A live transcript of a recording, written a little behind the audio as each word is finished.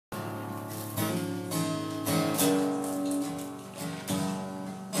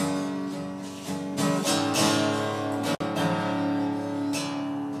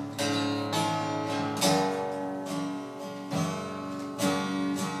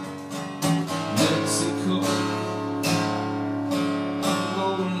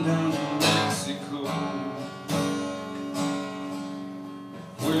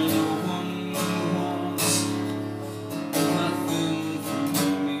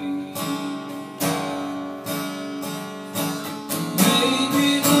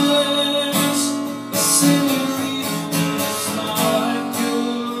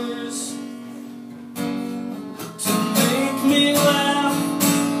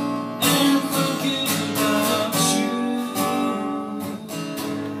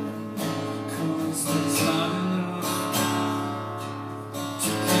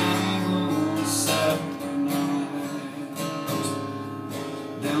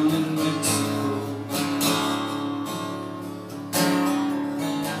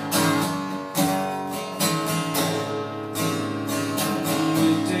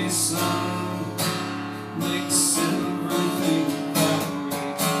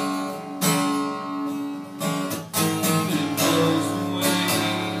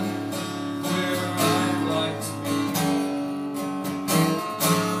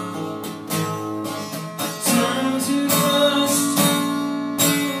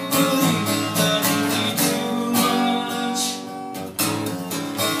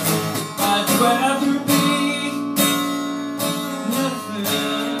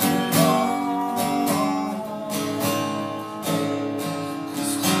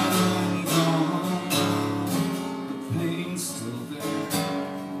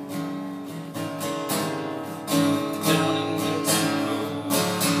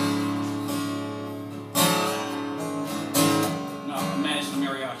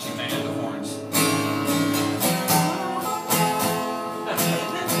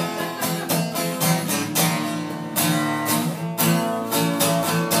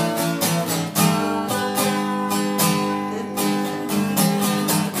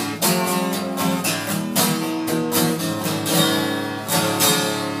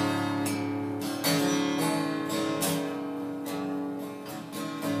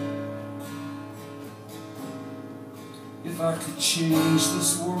could change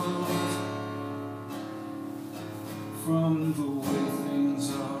this world from the way things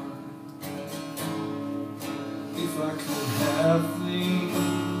are. If I could have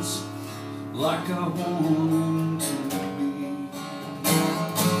things like I want them to be,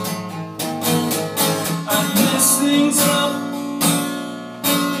 I'd mess things up,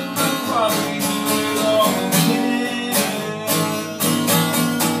 I'd probably do it all again.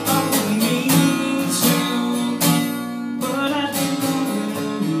 I wouldn't mean to, but I do it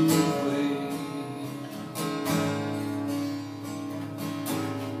anyway.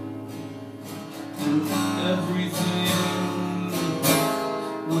 And everything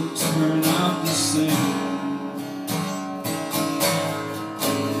would turn out the same.